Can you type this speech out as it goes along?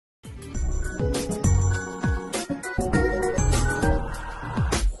Hi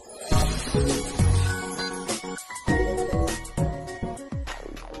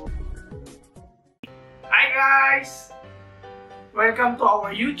guys! Welcome to our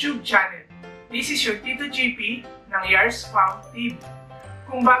YouTube channel. This is your Tito GP ng Yarsfam TV.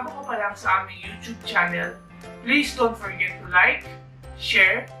 Kung bago ka pa lang sa aming YouTube channel, please don't forget to like,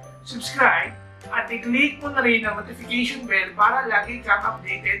 share, subscribe, at i-click mo na rin ang notification bell para lagi kang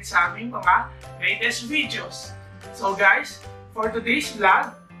updated sa aming mga latest videos. So guys, for today's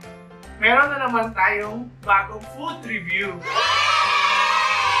vlog, meron na naman tayong bagong food review.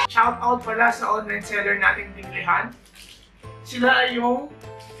 Shout out pala sa online seller nating binilihan. Sila ay yung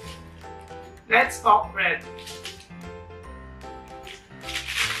Let's Talk Bread.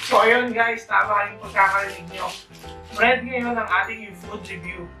 So ayun guys, tama yung pagkakarinig nyo. Bread ngayon ang ating yung food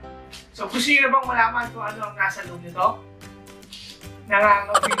review. So gusto nyo na bang malaman kung ano ang nasa loob nito?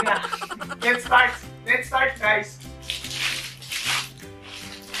 Nangangapin na. Let's start! Let's start guys!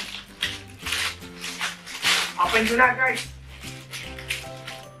 Open ko na guys!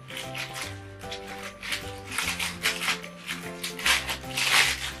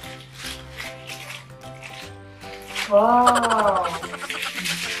 Wow!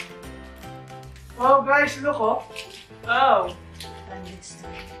 Wow guys, look oh! Wow!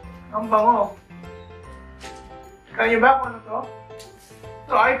 Ang bango! Kaya ba kung ano to?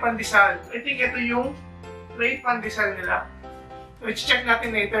 Ito ay pandesal. I think ito yung plain pandesal nila. So, i-check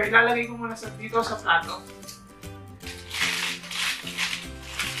natin later. Ilalagay ko muna dito sa plato.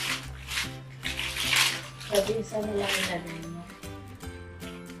 Sabi isa nila ilagay mo.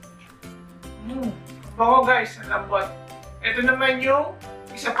 Bango guys, ang lambot. Ito naman yung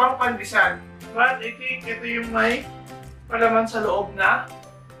isa pang pandesal. But I think ito yung may palaman sa loob na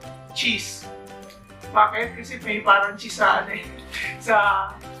cheese. Bakit? Kasi may parang cheese sa ano eh,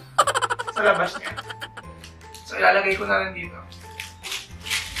 sa labas niya. So ilalagay ko na lang dito.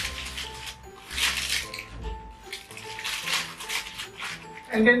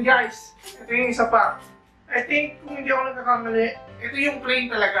 And then guys, ito yung isa pa. I think kung hindi ako nagkakamali, ito yung plain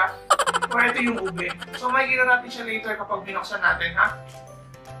talaga. O ito yung ube. So makikita natin siya later kapag binuksan natin, ha?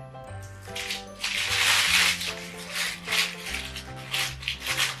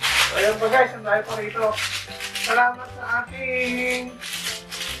 So ayan pa guys, ang dahil pa rito. Salamat sa ating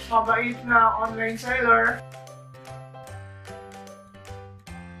mabait na online seller.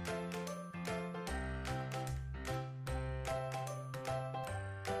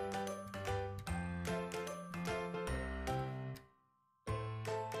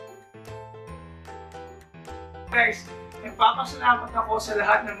 Guys, nagpapasalamat ako sa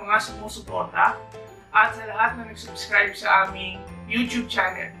lahat ng mga sumusuporta at sa lahat na nag-subscribe sa aming YouTube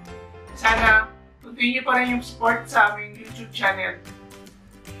channel. Sana continue pa rin yung support sa aming YouTube channel.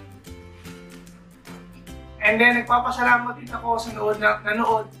 And then, nagpapasalamat din ako sa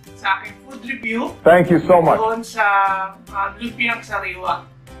nanood sa aking food review. Thank you so much. Doon sa Lupinang Sariwa.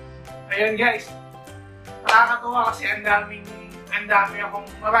 Ayun guys, nakakatuwa kasi marami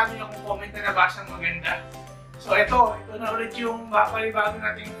akong comment na nabasang maganda. So ito na ulit yung palibago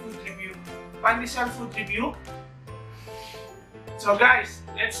nating food review. Pandesal food review. So guys,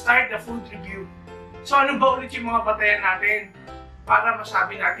 let's start the food review. So ano ba ulit yung mga batayan natin para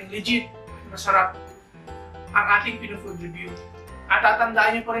masabi natin legit, masarap ang ating pino-food review. At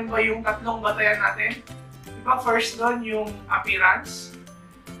tatandaan nyo pa rin ba yung tatlong batayan natin? Diba first doon yung appearance,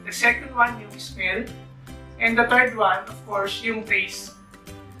 the second one yung smell, and the third one, of course, yung taste.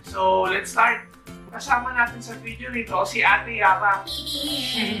 So let's start. Kasama natin sa video nito si Ate Yara.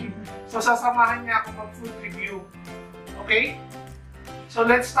 So sasamahan niya ako mag-food review. Okay? So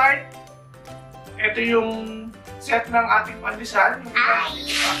let's start. Ito yung set ng ating pandesal.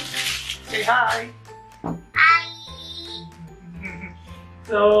 Say hi! Hi!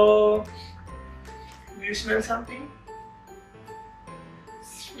 So, do you smell something?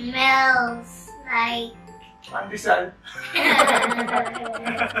 Smells like Pandesal.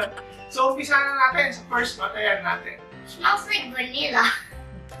 So, umpisa na natin sa first batayan natin. smells like vanilla.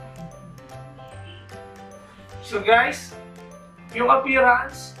 So guys, yung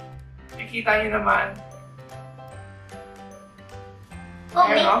appearance, nakikita nyo naman. Who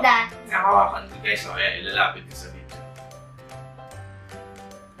made that? Nakawakan ko guys, so kaya ilalapit ko sa video.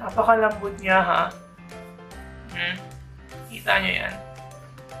 Napakalambot niya ha. Kita nyo yan.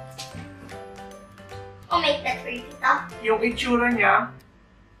 Who made that for you, Tito? Yung itsura niya,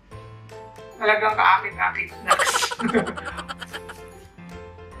 talagang kaakit-akit na.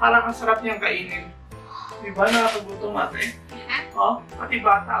 Parang ang sarap niyang kainin. Diba? Nakakagutom ate. Oh, pati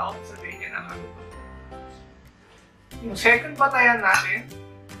bata, oh. Sabihin niya nakakagutom. Yung second batayan natin,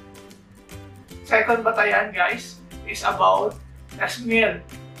 second batayan, guys, is about the smell,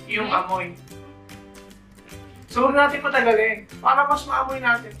 yung amoy. So, huwag natin patagalin. Para mas maamoy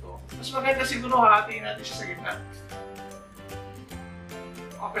natin to, mas maganda siguro hahatiin natin siya sa gitna.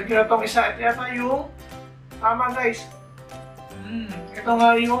 Okay, na itong isa. Ito yata yung, tama guys. Ito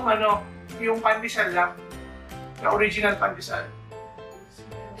nga yung, yung pandesal lang. The original pandesal.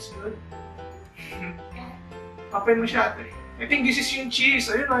 Smells good. Open mo siya ate. I think this is yung cheese.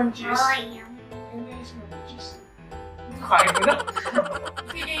 Ayun na yung cheese. Oh, yum. Ayun na yung cheese. Kakain mo na.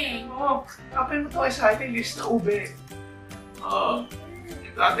 Oo. Open mo ito isa. I think this is the ube.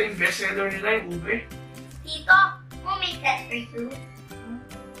 Ito ata yung bestseller nila, yung ube. Tito, we'll make that for you.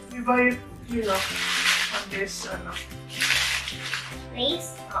 We buy it, you know, on this,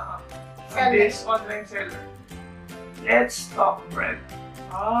 Please? on this online seller. Let's talk bread.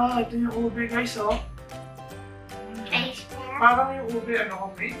 Ito yung ube guys, oh. Parang yung ube,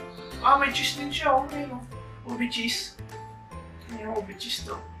 homemade. May cheese din siya, okay, no? Ube cheese. Yung ube cheese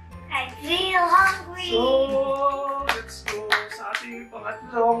to. I feel hungry. So, let's go sa ating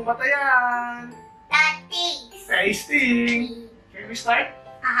pangatlong batayan. That taste. Tasting. Can we start?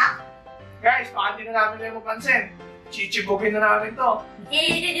 Guys, baka di na namin kayo mapansin. Chichibugin na namin to.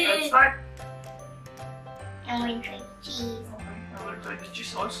 Let's start. I'm going to try cheese. Okay, I will try the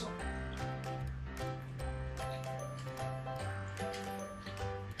cheese also.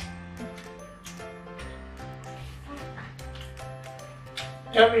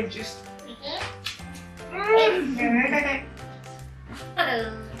 Yummy cheese.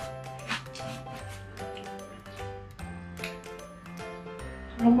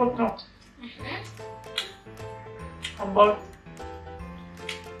 Lambot no? Lambot.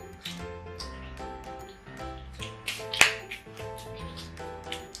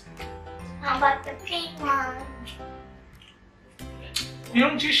 How about the pink one?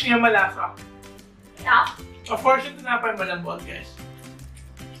 Yung cheese niya malasa. Yeah. Of course, yung tinapay malambot, guys.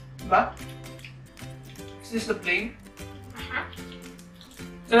 Diba? Is this the plain?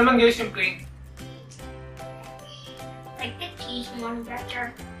 Ito naman guys yung plain. Like the cheese one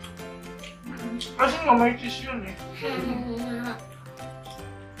better. Kasi nga may cheese yun eh.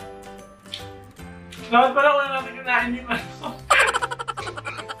 Dapat pala wala natin kinain yung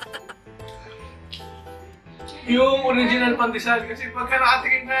yung original pandesal. Kasi pagka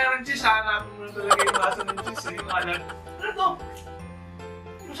nakatikim ka ng cheese, hanapin mo na talaga yung lasa ng cheese eh. Yung alam. Ano to?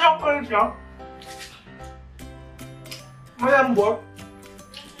 Masarap pa rin siya. Malambot.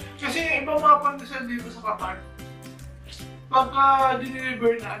 Kasi yung ibang mga pandesal dito sa Qatar, pagka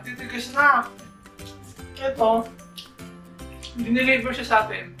dineliver na, titigas na. Ito, dineliver siya sa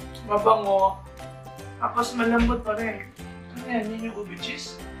atin. Mabango. Tapos malambot pa rin. Ano yan? Yan yung ube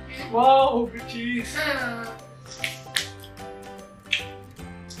cheese. Wow! Ube cheese!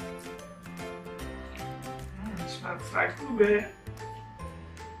 Smells like ube.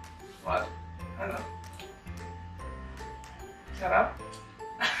 What? Ano? Sarap?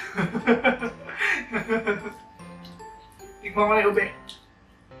 Tikman ko na yung ube.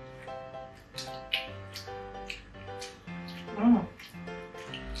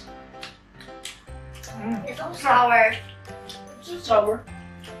 It's so sour. It's so sour.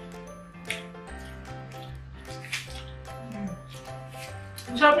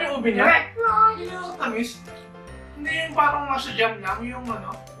 Ang sarap yung ube niya. Hindi yung tamis. Hindi yung parang nasa jam lang. Yung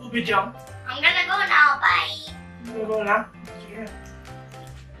ube jam. I'm gonna go now. Bye. Go na? Sige.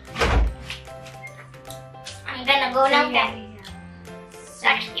 I'm gonna go now, guys. It's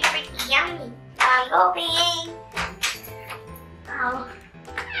actually pretty yummy. I'm going. Oh.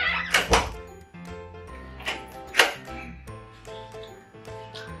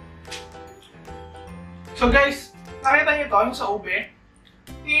 So guys, nakita niyo to, yung sa ube.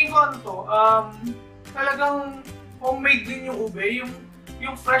 Tingin ko ano to, talagang homemade din yung ube,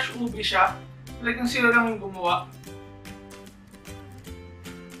 yung fresh ube siya. Talagang sila lang yung gumawa.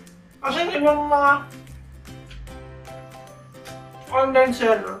 Kasi yung ibang mga online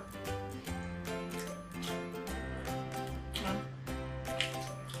seller,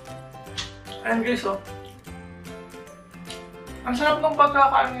 ayan guys, oh. Ang sarap ng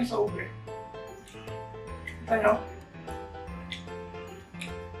pagkakain sa ube. Kita nyo?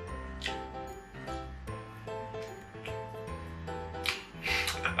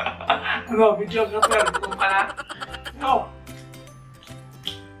 Ano, videographer, kung ka na? No.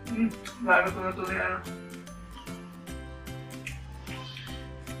 Dami ko na tuloy,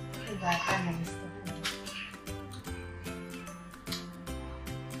 Bata na gusto ko.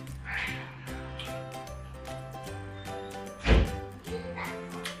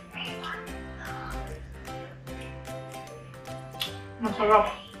 Masarap.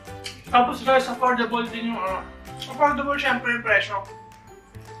 Tapos guys, affordable din yung affordable syempre yung presyo.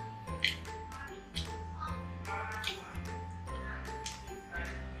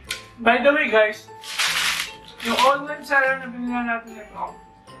 By the way guys, yung online seller na binila natin ito,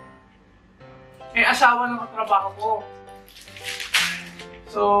 asawa ng katrabaho ko.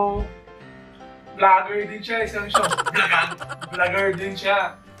 So, vlogger din siya, isang siya. Vlogger din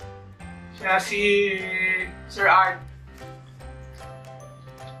siya. Siya si Sir Art.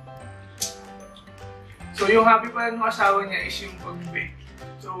 So, yung hobby pala ng asawa niya is yung pag-bake.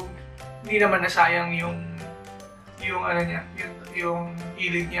 So, hindi naman nasayang yung ano niya, yung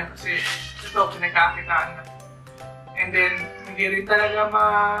hilig niya kasi ito, pinagkakitaan na. And then, hindi rin talaga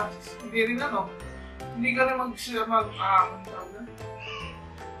hindi ka rin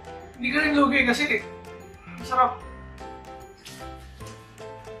hindi ka rin lugi kasi masarap.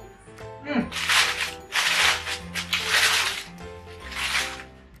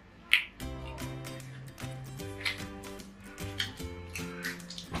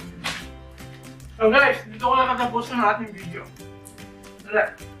 So guys, dito ko lang natapos ng ating video.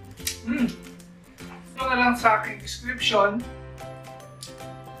 Ito na lang sa aking description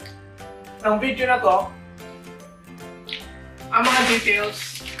ng video na to ang mga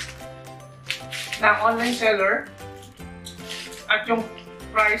details ng online seller at yung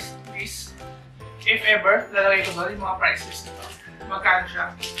price list, if ever, lalagay ko doon yung mga price list nito. Magkano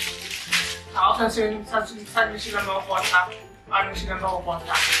siya. Ako saan nyo sila makukontak, paano sila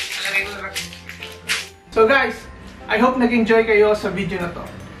makukontak. Lalagay ko na lang. So guys, I hope nag-enjoy kayo sa video na to.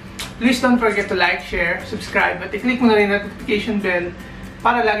 Please don't forget to like, share, subscribe, at i-click mo na rin ang notification bell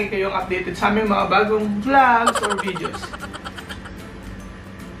para lagi kayong updated sa aming mga bagong vlogs or videos.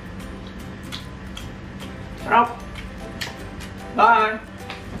 Sarap! Bye!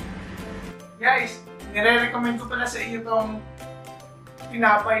 Guys, nire-recommend ko pala sa inyo itong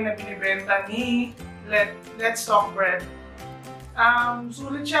tinapay na binibenta ni Let's Talk Bread.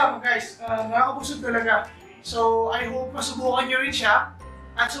 Sulit siya guys, nakakabusog talaga. So, I hope masubukan nyo rin siya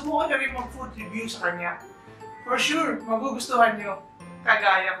at subukan nyo rin mag-food review sa kanya. For sure, magugustuhan nyo,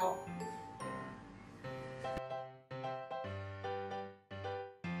 kagaya ko.